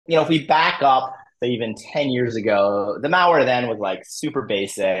if we back up to even 10 years ago, the malware then was like super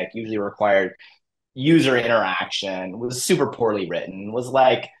basic, usually required user interaction, was super poorly written, was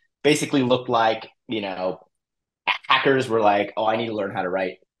like basically looked like, hackers were like, oh, I need to learn how to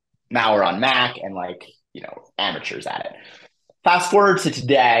write malware on Mac and like, amateurs at it. Fast forward to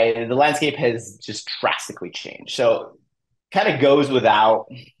today, the landscape has just drastically changed. So kind of goes without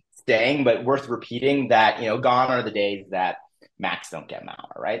saying, but worth repeating that, gone are the days that Macs don't get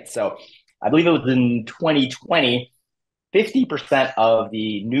malware, right? So I believe it was in 2020, 50% of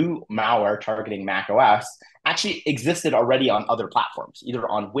the new malware targeting macOS actually existed already on other platforms, either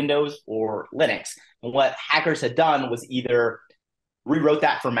on Windows or Linux. And what hackers had done was either rewrote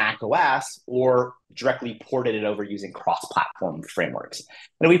that for Mac OS or directly ported it over using cross-platform frameworks.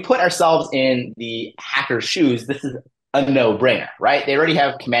 And if we put ourselves in the hacker's shoes, this is a no-brainer, right? They already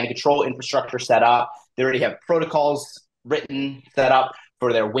have command and control infrastructure set up. They already have protocols written, set up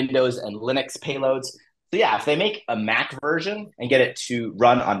for their Windows and Linux payloads. So yeah, if they make a Mac version and get it to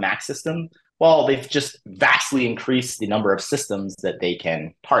run on Mac system, well, they've just vastly increased the number of systems that they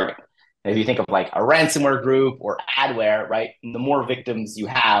can target. And if you think of like a ransomware group or adware, right, the more victims you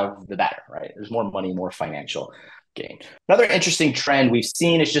have, the better, right? There's more money, more financial gain. Another interesting trend we've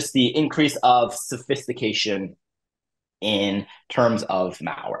seen is just the increase of sophistication in terms of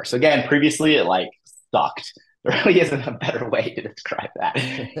malware. So again, previously it like sucked. There really isn't a better way to describe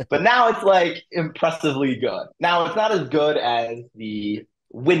that. But now it's like impressively good. Now it's not as good as the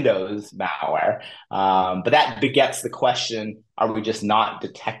Windows malware, but that begets the question: are we just not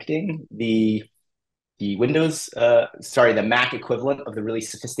detecting the Mac equivalent of the really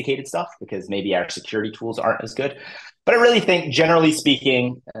sophisticated stuff because maybe our security tools aren't as good? But I really think, generally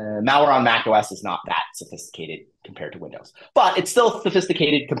speaking, malware on Mac OS is not that sophisticated compared to Windows. But it's still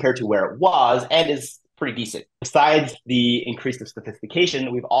sophisticated compared to where it was and is pretty decent. Besides the increase of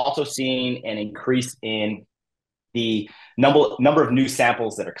sophistication, we've also seen an increase in the number of new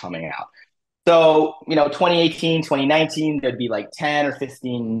samples that are coming out. So, 2018, 2019, there'd be like 10 or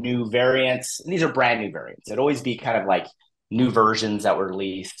 15 new variants. And these are brand new variants. It'd always be kind of like new versions that were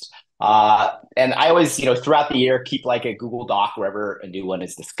released. And I always, throughout the year, keep like a Google Doc wherever a new one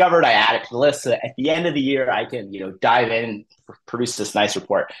is discovered. I add it to the list. So at the end of the year, I can, dive in and produce this nice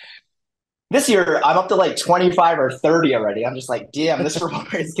report. This year, I'm up to like 25 or 30 already. I'm just like, damn, this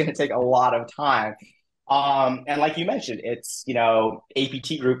report is going to take a lot of time. And like you mentioned, it's,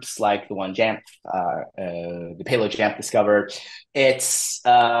 APT groups like the one the payload Jamf discovered. It's,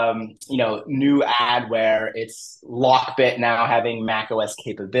 new adware. It's Lockbit now having macOS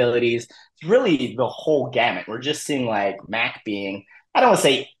capabilities. It's really the whole gamut. We're just seeing like Mac being, I don't want to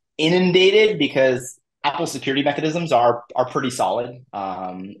say inundated because Apple security mechanisms are pretty solid.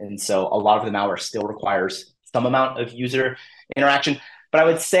 And so a lot of the malware still requires some amount of user interaction. But I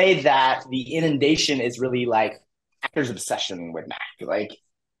would say that the inundation is really like hackers' obsession with Mac. Like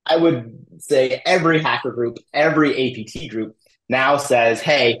I would say every hacker group, every APT group now says,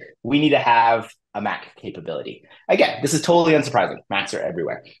 hey, we need to have a Mac capability. Again, this is totally unsurprising. Macs are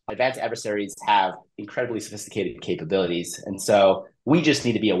everywhere. Advanced adversaries have incredibly sophisticated capabilities. And so we just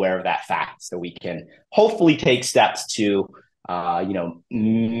need to be aware of that fact so we can hopefully take steps to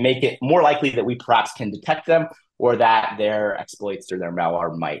make it more likely that we perhaps can detect them or that their exploits or their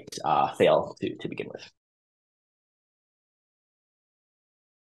malware might fail to begin with.